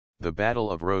The Battle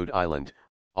of Rhode Island,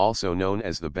 also known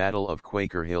as the Battle of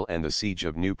Quaker Hill and the Siege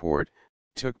of Newport,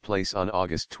 took place on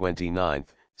August 29,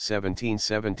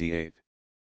 1778.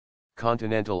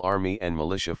 Continental Army and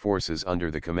militia forces under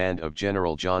the command of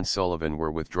General John Sullivan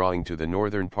were withdrawing to the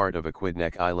northern part of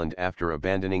Aquidneck Island after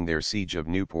abandoning their siege of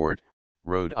Newport,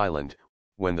 Rhode Island,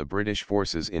 when the British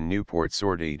forces in Newport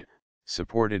sortied,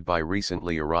 supported by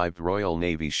recently arrived Royal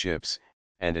Navy ships,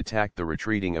 and attacked the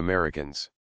retreating Americans.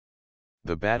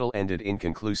 The battle ended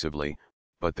inconclusively,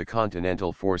 but the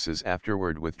Continental forces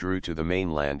afterward withdrew to the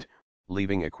mainland,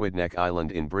 leaving Aquidneck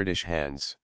Island in British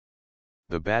hands.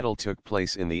 The battle took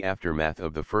place in the aftermath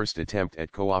of the first attempt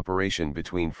at cooperation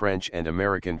between French and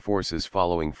American forces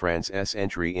following France's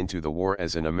entry into the war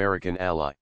as an American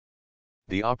ally.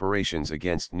 The operations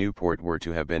against Newport were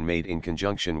to have been made in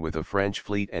conjunction with a French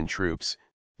fleet and troops.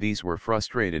 These were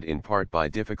frustrated in part by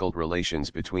difficult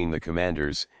relations between the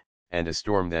commanders, and a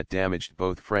storm that damaged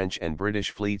both French and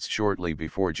British fleets shortly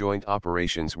before joint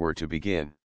operations were to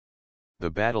begin.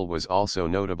 The battle was also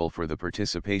notable for the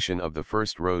participation of the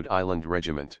 1st Rhode Island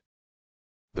Regiment.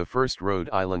 The 1st Rhode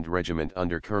Island Regiment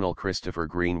under Colonel Christopher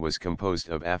Green was composed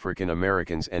of African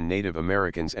Americans and Native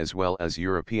Americans as well as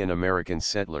European American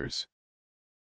settlers.